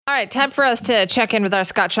right, time for us to check in with our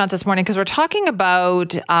Scott Shantz this morning because we're talking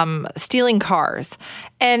about stealing cars.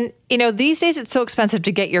 And, these days it's so expensive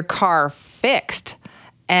to get your car fixed.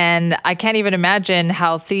 And I can't even imagine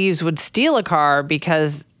how thieves would steal a car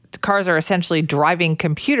because cars are essentially driving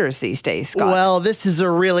computers these days, Scott. Well, this is a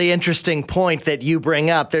really interesting point that you bring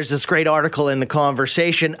up. There's this great article in The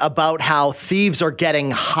Conversation about how thieves are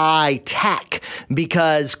getting high tech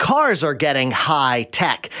because cars are getting high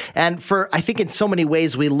tech. And I think in so many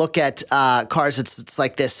ways we look at cars, it's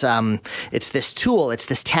like this, it's this tool, it's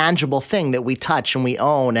this tangible thing that we touch and we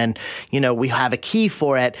own and, we have a key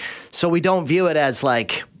for it. So we don't view it as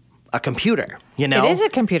like a computer. It is a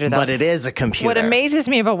computer, though. But it is a computer. What amazes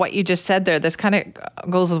me about what you just said there, this kind of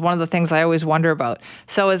goes with one of the things I always wonder about.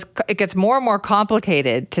 So as it gets more and more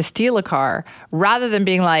complicated to steal a car, rather than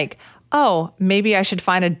being like, oh, maybe I should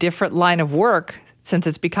find a different line of work since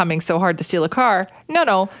it's becoming so hard to steal a car.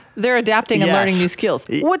 No, they're adapting and learning new skills,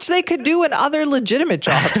 which they could do in other legitimate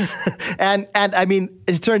jobs. and I mean,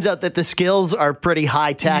 it turns out that the skills are pretty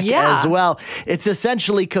high tech as well. It's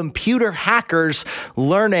essentially computer hackers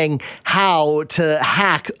learning how to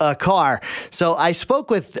hack a car. So I spoke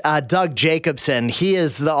with Doug Jacobson. He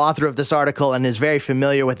is the author of this article and is very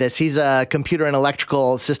familiar with this. He's a computer and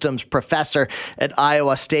electrical systems professor at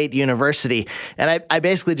Iowa State University. And I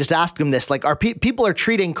basically just asked him this, like, people are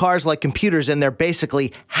treating cars like computers and they're basically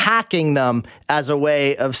hacking them as a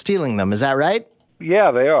way of stealing them. Is that right?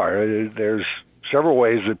 Yeah, they are. There's several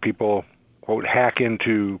ways that people, quote, hack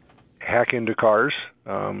into cars,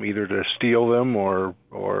 either to steal them or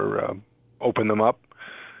open them up.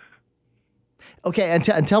 Okay,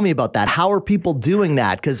 and tell me about that. How are people doing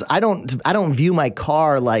that? Because I don't view my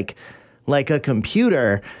car like a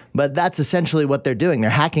computer, but that's essentially what they're doing.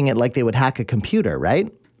 They're hacking it like they would hack a computer,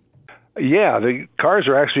 right? Yeah, the cars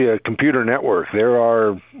are actually a computer network. There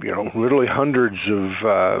are, literally hundreds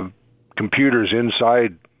of computers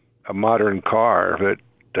inside a modern car that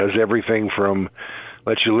does everything from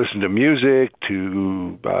lets you listen to music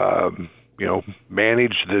to,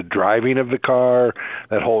 manage the driving of the car,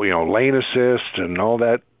 that whole, lane assist and all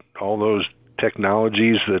those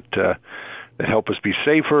technologies that help us be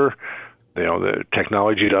safer. The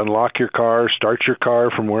technology to unlock your car, start your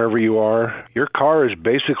car from wherever you are. Your car is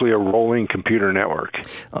basically a rolling computer network.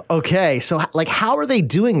 Okay, so how are they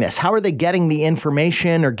doing this? How are they getting the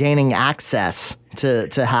information or gaining access to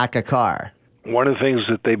hack a car? One of the things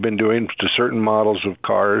that they've been doing to certain models of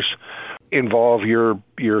cars involve your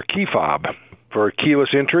key fob. For a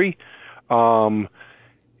keyless entry,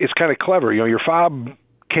 it's kind of clever. Your fob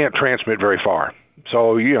can't transmit very far.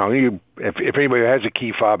 So, if anybody who has a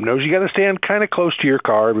key fob knows, you got to stand kind of close to your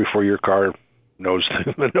car before your car knows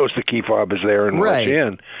the key fob is there and lets you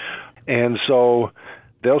in. And so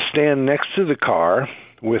they'll stand next to the car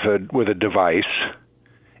with a device,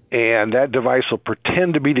 and that device will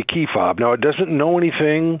pretend to be the key fob. Now, it doesn't know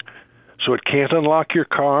anything, so it can't unlock your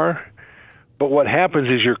car. But what happens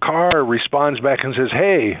is your car responds back and says,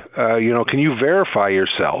 hey, can you verify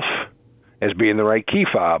yourself as being the right key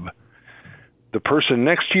fob? The person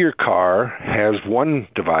next to your car has one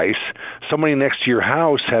device, somebody next to your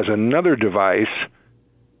house has another device,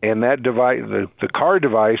 and that device, the car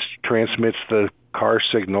device, transmits the car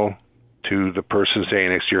signal to the person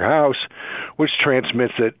standing next to your house, which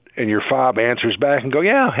transmits it, and your fob answers back and go,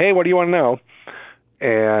 yeah, hey, what do you want to know?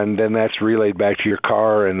 And then that's relayed back to your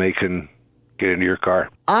car, and they can get into your car.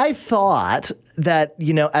 I thought that,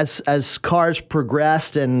 as cars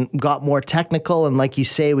progressed and got more technical, and like you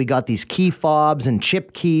say, we got these key fobs and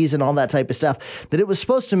chip keys and all that type of stuff, that it was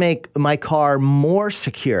supposed to make my car more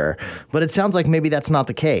secure. But it sounds like maybe that's not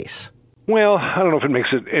the case. Well, I don't know if it makes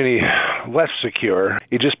it any less secure.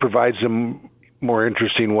 It just provides them more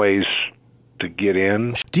interesting ways to get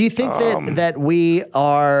in. Do you think that we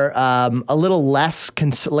are a little less,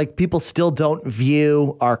 like people still don't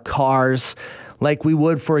view our cars like we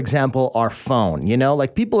would, for example, our phone?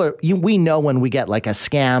 Like we know when we get like a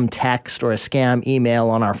scam text or a scam email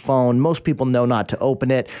on our phone, most people know not to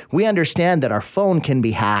open it. We understand that our phone can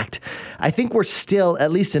be hacked. I think we're still,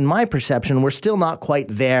 at least in my perception, we're still not quite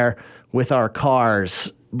there with our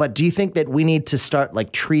cars. But do you think that we need to start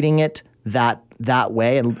like treating it that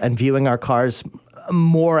way and viewing our cars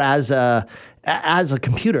more as a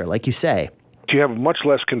computer, like you say? You have much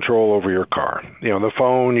less control over your car. The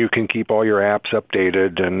phone, you can keep all your apps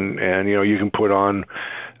updated, and you can put on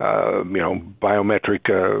biometric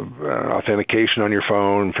authentication on your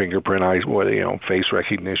phone, fingerprint, eyes, face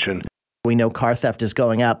recognition. We know car theft is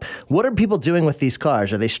going up. What are people doing with these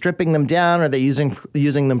cars? Are they stripping them down? Are they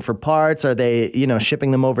using them for parts? Are they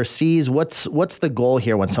shipping them overseas? What's the goal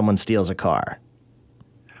here when someone steals a car?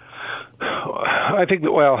 I think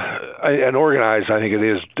that, and organized, I think it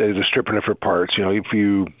is the stripping it for parts.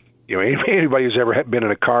 If anybody who's ever been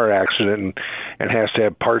in a car accident and has to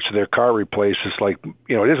have parts of their car replaced, it's like,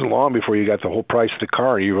 it isn't long before you got the whole price of the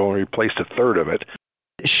car and you've only replaced a third of it.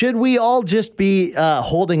 Should we all just be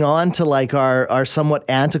holding on to like our somewhat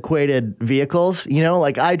antiquated vehicles?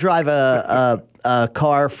 Like I drive a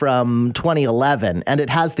car from 2011 and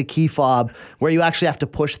it has the key fob where you actually have to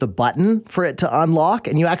push the button for it to unlock,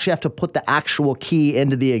 and you actually have to put the actual key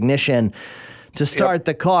into the ignition to start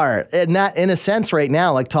the car. And that, in a sense, right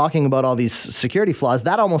now, like talking about all these security flaws,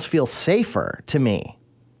 that almost feels safer to me.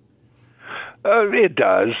 It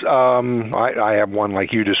does. I have one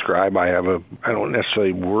like you describe. I don't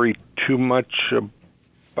necessarily worry too much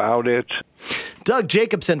about it. Doug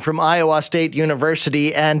Jacobson from Iowa State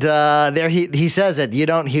University, and there he says it.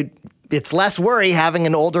 It's less worry having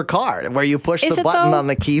an older car where you push the button on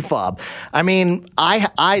the key fob. I mean,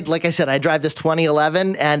 I like I said, I drive this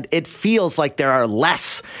 2011 and it feels like there are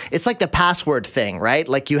less. It's like the password thing, right?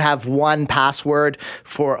 Like you have one password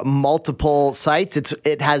for multiple sites.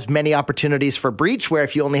 It has many opportunities for breach, where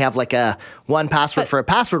if you only have like one password for a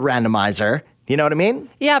password randomizer, you know what I mean?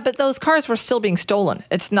 Yeah, but those cars were still being stolen.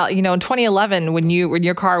 It's not, in 2011 when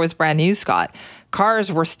your car was brand new, Scott,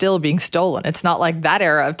 cars were still being stolen. It's not like that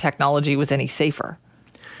era of technology was any safer.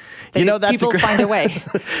 People find a way.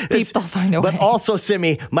 People find a way. But also,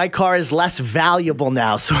 Simi, my car is less valuable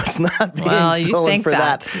now, so it's not being stolen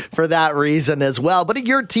for that reason as well. But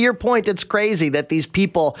to your point, it's crazy that these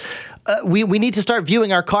people. We need to start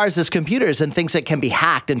viewing our cars as computers and things that can be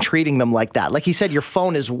hacked and treating them like that. Like you said, your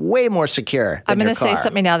phone is way more secure than I'm going to say car.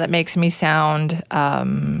 something now that makes me sound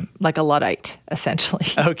like a Luddite, essentially.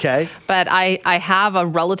 Okay. But I have a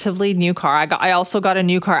relatively new car. I also got a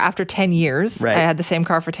new car after 10 years. Right. I had the same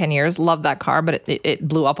car for 10 years. Loved that car, but it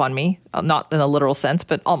blew up on me. Not in a literal sense,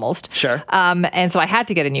 but almost. Sure. And so I had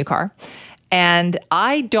to get a new car. And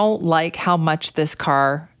I don't like how much this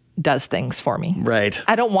car does things for me. Right.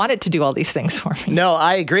 I don't want it to do all these things for me. No,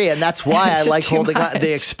 I agree. And that's why I like holding on. much.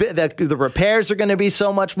 The repairs are going to be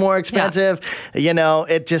so much more expensive. Yeah.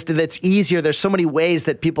 It's easier. There's so many ways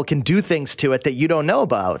that people can do things to it that you don't know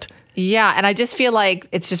about. Yeah, and I just feel like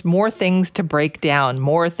it's just more things to break down,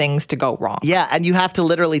 more things to go wrong. Yeah, and you have to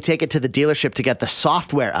literally take it to the dealership to get the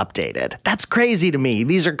software updated. That's crazy to me.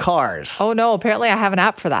 These are cars. Oh, no, apparently I have an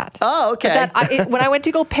app for that. Oh, okay. When I went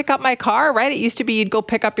to go pick up my car, right, it used to be you'd go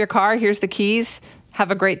pick up your car, here's the keys, have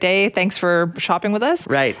a great day, thanks for shopping with us.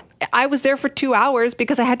 Right. I was there for 2 hours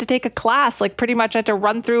because I had to take a class. Like pretty much I had to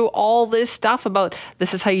run through all this stuff about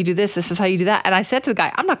this is how you do this is how you do that. And I said to the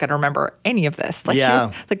guy, I'm not going to remember any of this.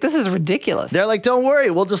 This is ridiculous. They're like, don't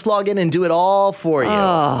worry, we'll just log in and do it all for you.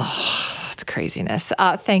 Oh, that's craziness.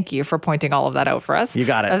 Thank you for pointing all of that out for us. You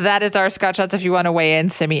got it. That is our Scott Shots. If you want to weigh in,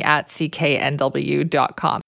 send me at cknw.com.